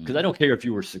 Because I don't care if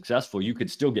you were successful, you could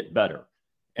still get better.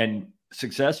 And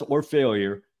success or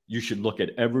failure, you should look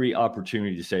at every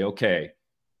opportunity to say, okay,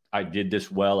 I did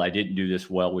this well, I didn't do this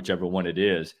well, whichever one it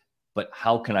is, but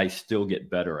how can I still get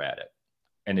better at it?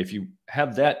 And if you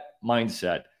have that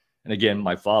mindset, and again,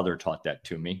 my father taught that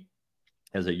to me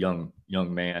as a young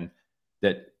man,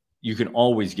 that you can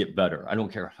always get better. I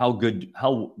don't care how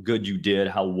good you did,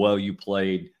 how well you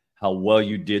played, how well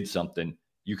you did something,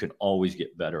 you can always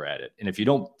get better at it. And if you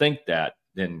don't think that,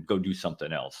 then go do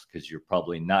something else, because you're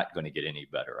probably not going to get any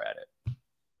better at it.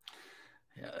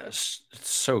 Yeah, it's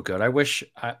so good.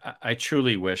 I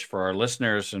truly wish for our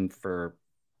listeners and for,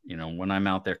 when I'm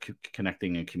out there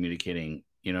connecting and communicating,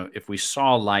 if we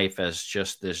saw life as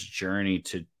just this journey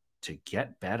to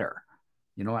get better,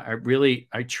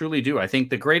 I truly do. I think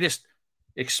the greatest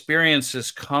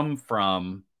experiences come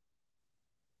from,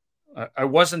 I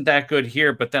wasn't that good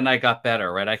here, but then I got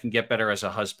better, right? I can get better as a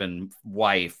husband,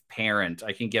 wife, parent.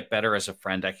 I can get better as a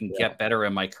friend. I can get better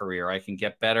in my career. I can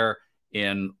get better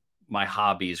in my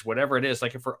hobbies, whatever it is.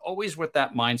 Like, if we're always with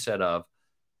that mindset of,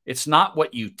 it's not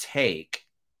what you take,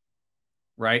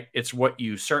 right? It's what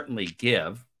you certainly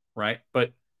give, right?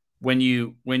 But when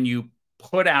you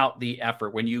put out the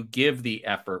effort, when you give the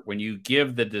effort, when you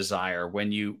give the desire,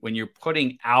 when you're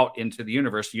putting out into the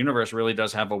universe really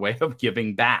does have a way of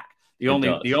giving back. The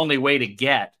only way to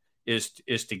get is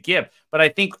to give. But I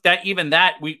think that even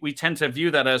that we tend to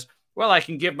view that as, well, I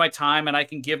can give my time and I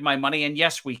can give my money, and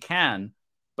yes, we can.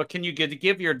 But can you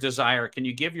give your desire? Can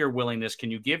you give your willingness?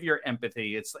 Can you give your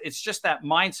empathy? It's just that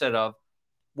mindset of,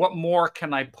 what more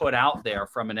can I put out there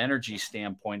from an energy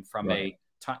standpoint, from right,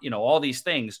 all these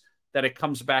things, that it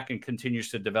comes back and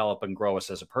continues to develop and grow us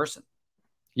as a person.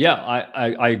 Yeah,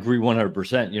 I agree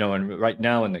 100%. And right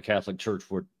now in the Catholic Church,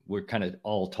 we're kind of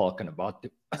all talking about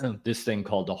this thing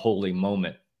called the holy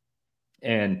moment.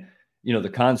 And, the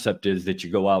concept is that you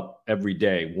go out every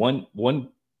day, one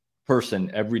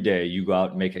person every day, you go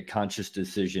out and make a conscious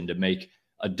decision to make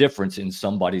a difference in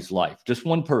somebody's life, just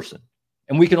one person.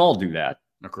 And we can all do that.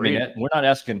 Agreed. We're not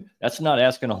asking, that's not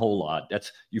asking a whole lot.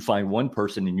 That's, you find one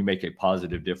person and you make a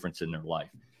positive difference in their life.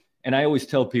 And I always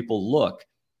tell people, look,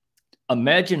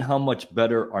 imagine how much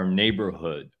better our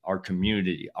neighborhood, our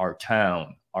community, our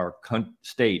town, our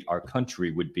state, our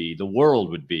country would be, the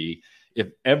world would be, if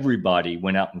everybody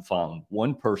went out and found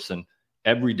one person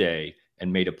every day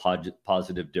and made a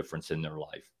positive difference in their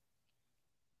life.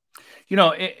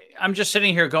 I'm just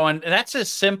sitting here going, that's as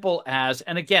simple as,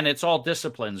 and again, it's all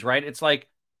disciplines, right? It's like,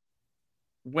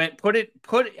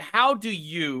 how do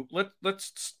you,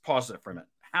 let's pause it for a minute.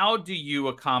 How do you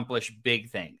accomplish big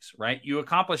things, right? You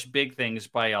accomplish big things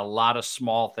by a lot of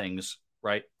small things,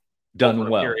 right? Done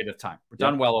well. Period of time.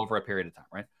 Done well over a period of time,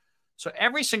 right? So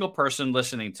every single person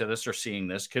listening to this or seeing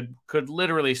this could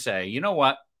literally say, you know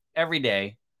what? Every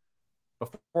day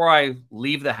before I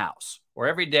leave the house, or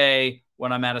every day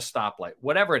when I'm at a stoplight,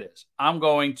 whatever it is, I'm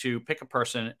going to pick a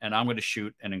person and I'm going to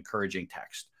shoot an encouraging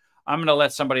text. I'm going to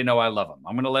let somebody know I love them.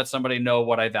 I'm going to let somebody know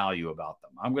what I value about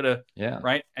them. I'm going to,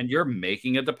 right? And you're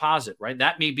making a deposit, right?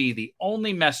 That may be the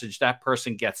only message that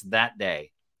person gets that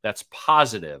day that's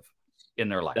positive in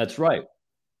their life. That's right.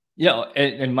 Yeah.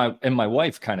 And my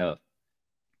wife kind of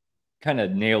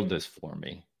nailed this for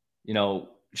me.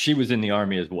 She was in the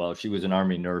Army as well. She was an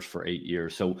Army nurse for 8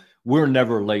 years. So we're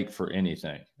never late for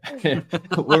anything.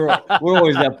 we're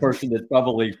always that person that's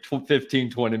probably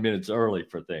 15, 20 minutes early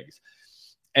for things.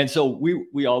 And so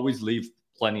we always leave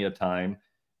plenty of time.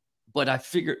 But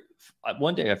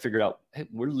one day I figured out, hey,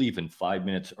 we're leaving 5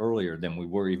 minutes earlier than we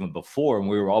were even before. And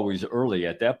we were always early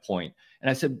at that point. And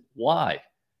I said, why?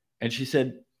 And she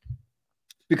said,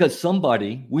 because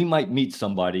we might meet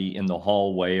somebody in the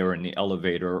hallway or in the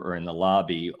elevator or in the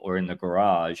lobby or in the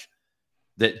garage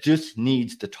that just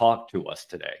needs to talk to us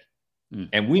today.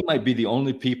 And we might be the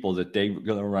only people that they're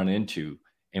going to run into.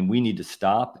 And we need to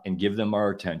stop and give them our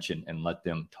attention and let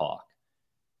them talk.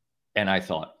 And I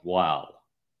thought, wow.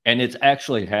 And it's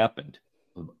actually happened.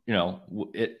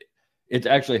 It's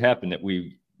actually happened that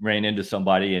we ran into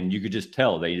somebody and you could just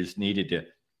tell they just needed to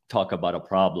talk about a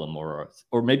problem or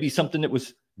maybe something that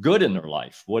was good in their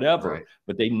life, whatever, right.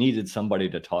 but they needed somebody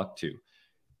to talk to.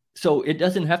 So it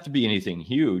doesn't have to be anything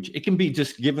huge. It can be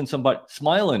just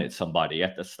smiling at somebody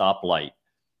at the stoplight,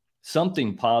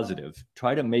 something positive.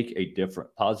 Try to make a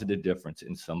positive difference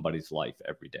in somebody's life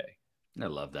every day. I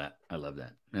love that.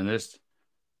 And there's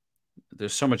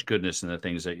so much goodness in the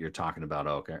things that you're talking about,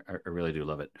 Oak. I really do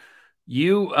love it.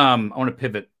 I want to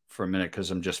pivot for a minute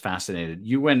because I'm just fascinated.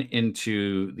 You went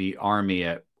into the Army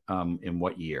in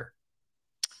what year?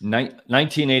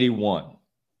 1981.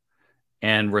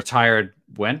 And retired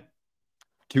when?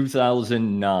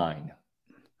 2009.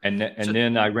 And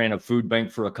then I ran a food bank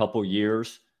for a couple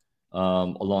years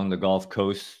along the Gulf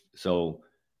Coast. So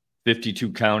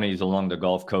 52 counties along the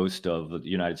Gulf Coast of the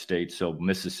United States. So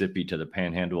Mississippi to the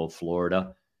Panhandle of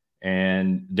Florida.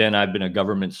 And then I've been a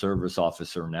government service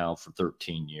officer now for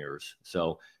 13 years.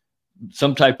 So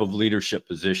some type of leadership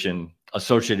position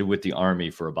associated with the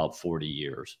Army for about 40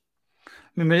 years.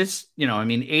 I mean, it's,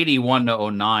 81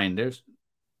 to 09, there's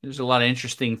a lot of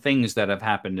interesting things that have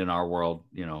happened in our world,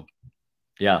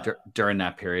 yeah, during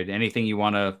that period. Anything you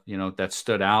want to, that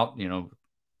stood out,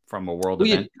 from a world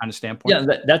event kind of standpoint?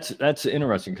 Yeah, that's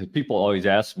interesting because people always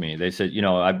ask me. They said,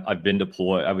 I've been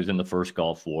deployed. I was in the first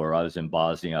Gulf War. I was in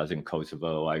Bosnia. I was in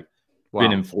Kosovo. I've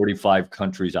been in 45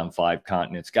 countries on 5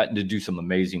 continents. Gotten to do some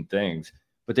amazing things.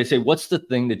 But they say, what's the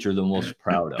thing that you're the most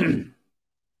proud of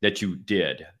that you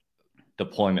did,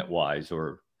 deployment wise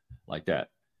or like that?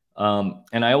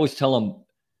 And I always tell them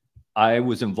I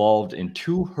was involved in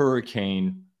 2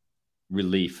 hurricane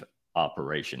relief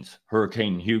operations,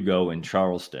 Hurricane Hugo in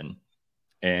Charleston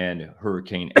and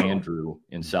Hurricane Andrew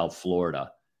in South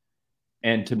Florida.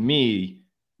 And to me,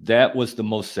 that was the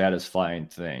most satisfying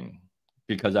thing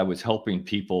because I was helping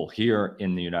people here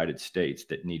in the United States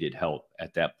that needed help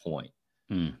at that point.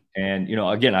 And,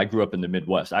 again, I grew up in the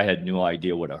Midwest. I had no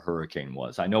idea what a hurricane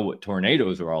was. I know what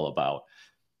tornadoes are all about.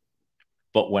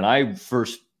 But when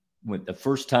the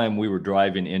first time we were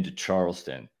driving into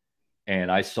Charleston,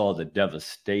 and I saw the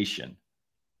devastation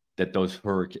that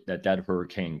that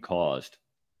hurricane caused,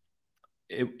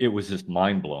 it was just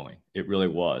mind blowing. It really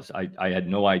was. I had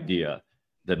no idea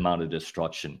the amount of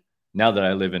destruction. Now that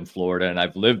I live in Florida and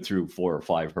I've lived through 4 or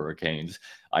 5 hurricanes,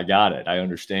 I got it. I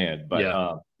understand.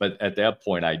 But but at that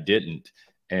point, I didn't.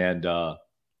 And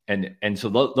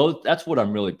so that's what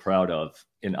I'm really proud of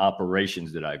in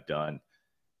operations that I've done.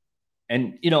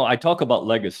 And I talk about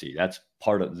legacy. That's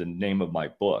part of the name of my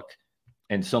book.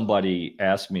 And somebody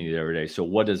asked me the other day, so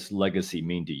what does legacy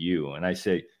mean to you? And I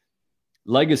say,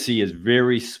 legacy is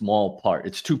very small part.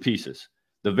 It's 2 pieces.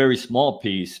 The very small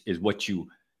piece is what you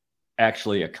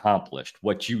actually accomplished,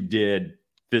 what you did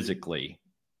physically.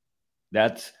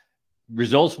 That's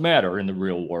results matter in the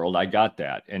real world. I got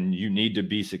that. And you need to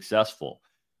be successful.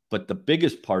 But the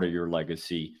biggest part of your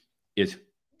legacy is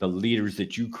the leaders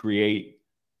that you create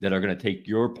that are going to take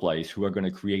your place, who are going to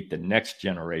create the next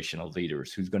generation of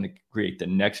leaders, who's going to create the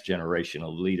next generation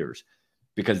of leaders,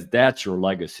 because that's your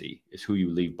legacy, is who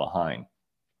you leave behind.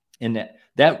 And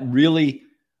that really,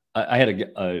 I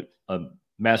had a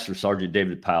Master Sergeant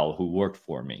David Powell who worked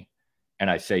for me. And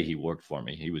I say he worked for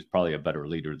me. He was probably a better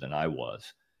leader than I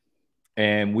was.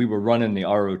 And we were running the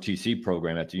ROTC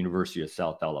program at the University of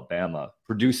South Alabama,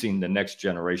 producing the next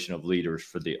generation of leaders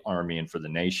for the Army and for the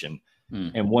nation.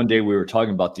 And one day we were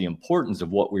talking about the importance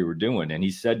of what we were doing. And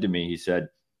he said to me,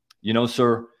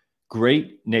 sir,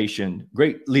 great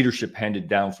leadership handed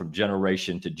down from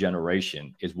generation to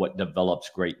generation is what develops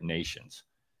great nations.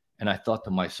 And I thought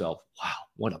to myself, wow,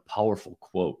 what a powerful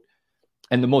quote.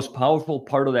 And the most powerful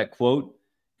part of that quote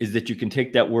is that you can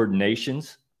take that word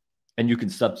nations and you can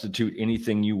substitute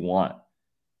anything you want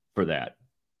for that.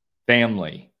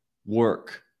 Family,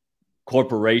 work,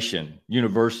 corporation,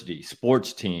 university,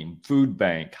 sports team, food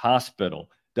bank, hospital,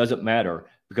 doesn't matter,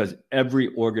 because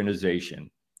every organization,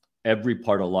 every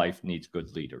part of life needs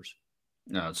good leaders.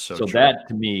 No, it's so true. That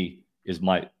to me is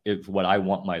what I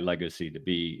want my legacy to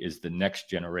be, is the next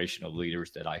generation of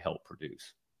leaders that I help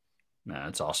produce. Man,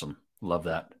 that's awesome. Love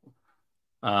that.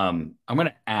 I'm going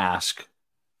to ask,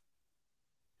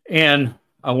 and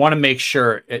I want to make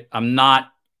sure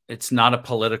it's not a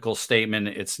political statement.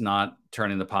 It's not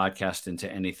turning the podcast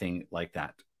into anything like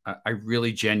that. I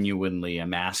really genuinely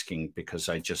am asking because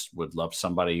I just would love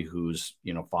somebody who's,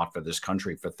 fought for this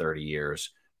country for 30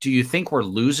 years. Do you think we're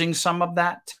losing some of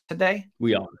that today?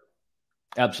 We are.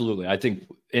 Absolutely. I think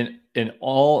at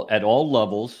all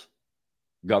levels,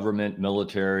 government,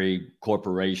 military,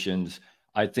 corporations,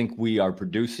 I think we are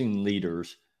producing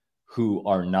leaders who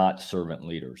are not servant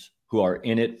leaders, who are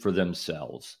in it for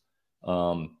themselves.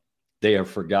 They have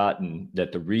forgotten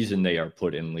that the reason they are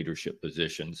put in leadership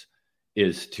positions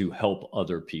is to help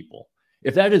other people.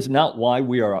 If that is not why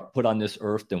we are put on this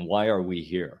earth, then why are we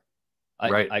here?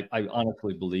 I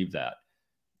honestly believe that.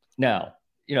 Now,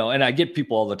 and I get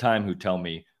people all the time who tell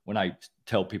me, when I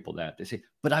tell people that, they say,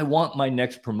 but I want my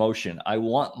next promotion. I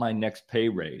want my next pay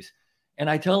raise. And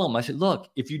I tell them, I said, look,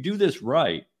 if you do this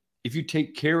right, if you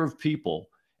take care of people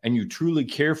and you truly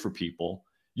care for people,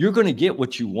 you're going to get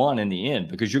what you want in the end,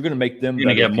 because you're going to make them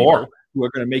better get more. Who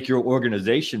are going to make your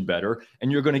organization better, and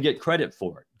you're going to get credit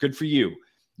for it. Good for you.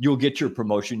 You'll get your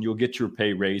promotion, you'll get your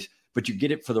pay raise, but you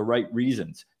get it for the right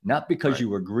reasons, not because you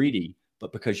were greedy,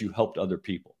 but because you helped other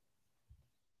people.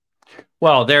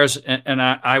 Well,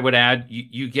 I would add,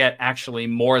 you get actually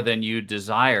more than you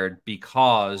desired,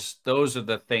 because those are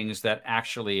the things that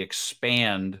actually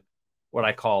expand what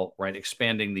I call,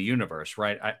 expanding the universe,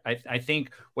 right? I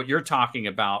think what you're talking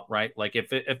about, right? Like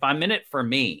if I'm in it for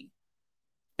me,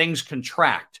 things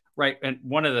contract, right? And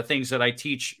one of the things that I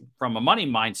teach from a money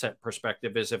mindset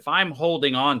perspective is, if I'm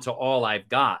holding on to all I've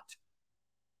got,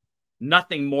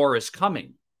 nothing more is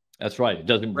coming. That's right. It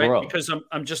doesn't grow. Because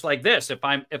I'm just like this. If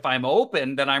I'm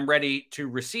open, then I'm ready to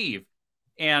receive.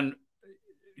 And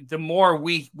the more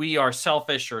we are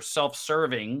selfish or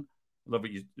self-serving, what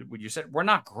you said, we're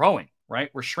not growing, right?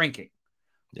 We're shrinking.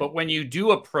 Yeah. But when you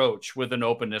do approach with an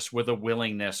openness, with a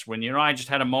willingness, when, I just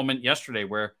had a moment yesterday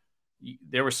where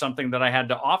there was something that I had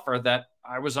to offer that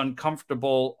I was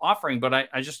uncomfortable offering, but I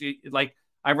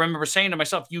remember saying to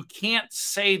myself, you can't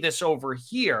say this over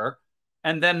here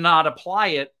and then not apply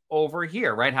it over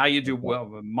here, right? How you do, well,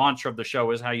 the mantra of the show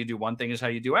is, how you do one thing is how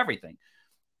you do everything.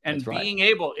 And being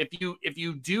able, if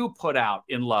you do put out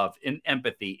in love, in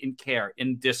empathy, in care,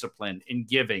 in discipline, in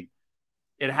giving,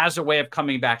 it has a way of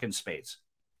coming back in spades.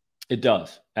 It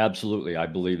does. Absolutely. I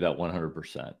believe that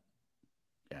 100%.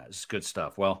 Yeah, it's good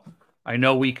stuff. Well, I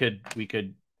know we could,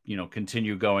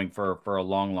 continue going for a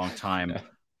long, long time.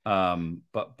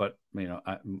 But we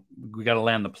got to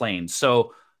land the plane.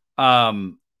 So, how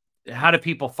do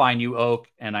people find you, Oak?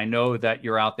 And I know that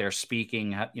you're out there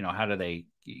speaking. How do they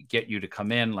get you to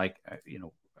come in?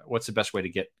 What's the best way to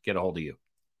get a hold of you?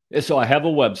 So I have a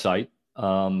website,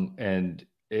 and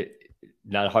it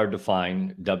not hard to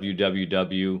find,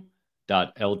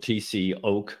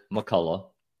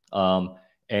 www.ltcoakmcculloch,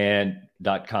 and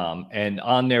 .com. And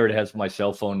on there, it has my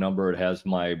cell phone number. It has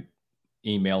my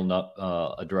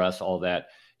email address, all that.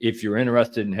 If you're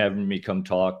interested in having me come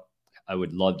talk, I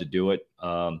would love to do it.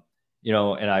 And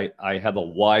I have a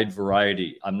wide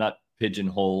variety. I'm not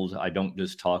pigeonholed. I don't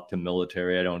just talk to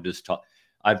military.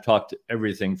 I've talked to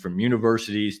everything from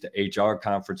universities to HR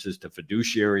conferences to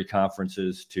fiduciary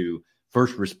conferences to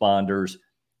first responders,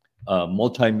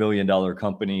 multi-million-dollar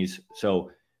companies.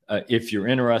 So if you're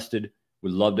interested,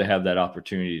 we'd love to have that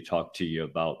opportunity to talk to you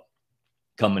about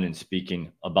coming and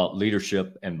speaking about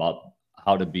leadership and about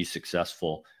how to be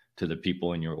successful to the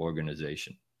people in your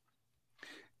organization.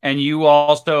 And you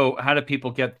also, how do people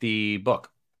get the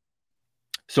book?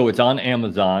 So it's on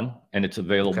Amazon, and it's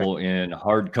available in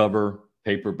hardcover,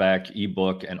 paperback,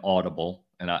 ebook, and Audible.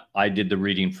 And I did the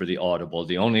reading for the Audible.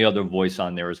 The only other voice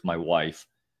on there is my wife.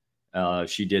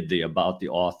 She did the about the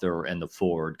author and the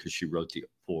foreword, because she wrote the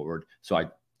foreword. So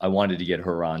I wanted to get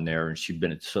her on there, and she's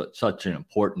been such an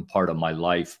important part of my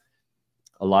life,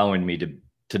 allowing me to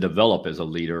develop as a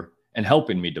leader and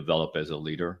helping me develop as a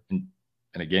leader.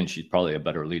 And again, she's probably a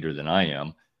better leader than I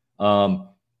am.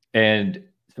 And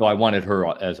so I wanted her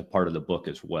as a part of the book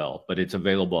as well, but it's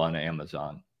available on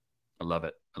Amazon. I love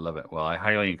it. Well, I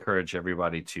highly encourage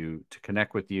everybody to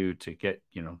connect with you, to get,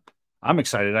 I'm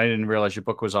excited. I didn't realize your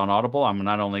book was on Audible. I'm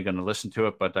not only going to listen to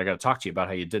it, but I got to talk to you about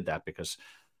how you did that, because,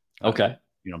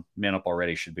 Man Up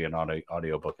Already should be an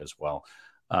audio book as well.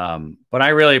 But I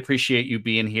really appreciate you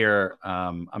being here.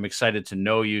 I'm excited to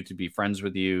know you, to be friends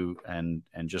with you, and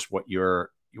just what you're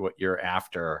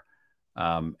after.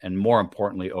 And more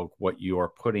importantly, Oak, what you are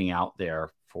putting out there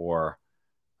for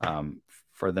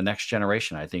the next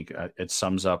generation. I think it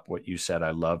sums up what you said.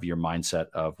 I love your mindset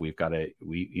of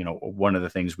one of the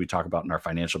things we talk about in our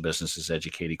financial business is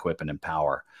educate, equip, and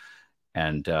empower.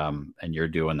 And you're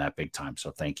doing that big time.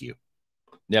 So thank you.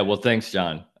 Yeah. Well, thanks,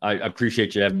 John. I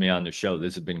appreciate you having me on the show.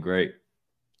 This has been great.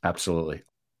 Absolutely.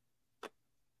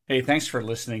 Hey, thanks for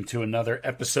listening to another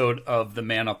episode of the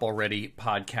Man Up Already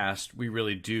podcast. We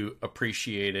really do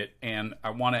appreciate it. And I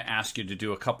want to ask you to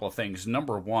do a couple of things.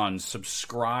 Number one,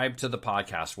 subscribe to the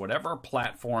podcast. Whatever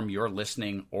platform you're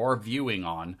listening or viewing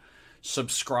on,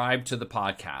 subscribe to the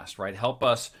podcast, right? Help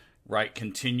us right,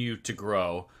 continue to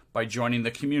grow by joining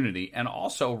the community. And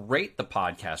also rate the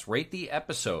podcast, rate the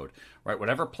episode, right?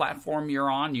 Whatever platform you're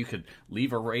on, you could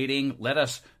leave a rating. Let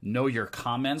us know your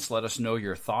comments. Let us know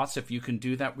your thoughts. If you can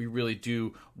do that, we really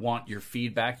do want your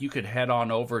feedback. You could head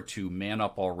on over to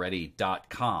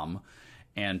manupalready.com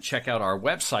and check out our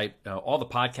website. All the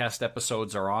podcast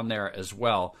episodes are on there as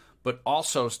well. But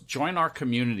also join our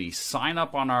community. Sign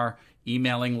up on our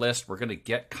emailing list. We're going to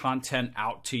get content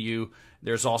out to you.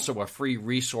 There's also a free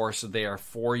resource there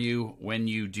for you when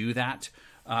you do that.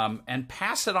 And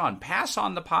pass it on. Pass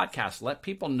on the podcast. Let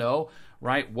people know,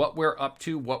 right, what we're up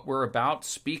to, what we're about.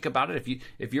 Speak about it.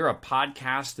 If you're a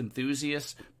podcast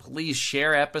enthusiast, please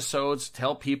share episodes.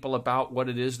 Tell people about what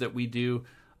it is that we do,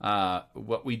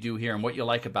 what we do here, and what you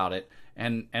like about it,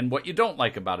 and what you don't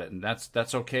like about it. And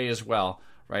that's okay as well.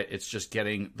 Right, it's just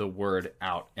getting the word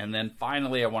out. And then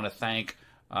finally, I want to thank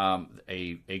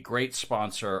a great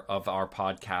sponsor of our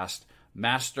podcast,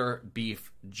 Master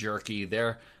Beef Jerky.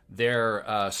 Their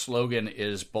slogan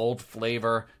is bold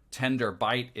flavor, tender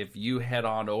bite. If you head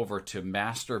on over to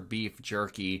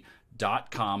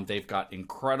masterbeefjerky.com, they've got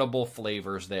incredible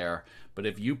flavors there. But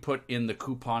if you put in the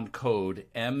coupon code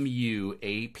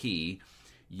MUAP,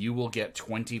 you will get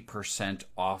 20%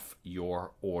 off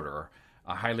your order.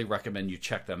 I highly recommend you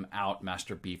check them out.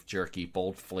 Master Beef Jerky,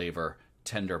 bold flavor,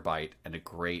 tender bite, and a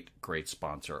great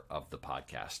sponsor of the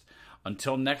podcast.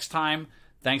 Until next time,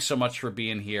 thanks so much for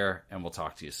being here, and we'll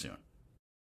talk to you soon.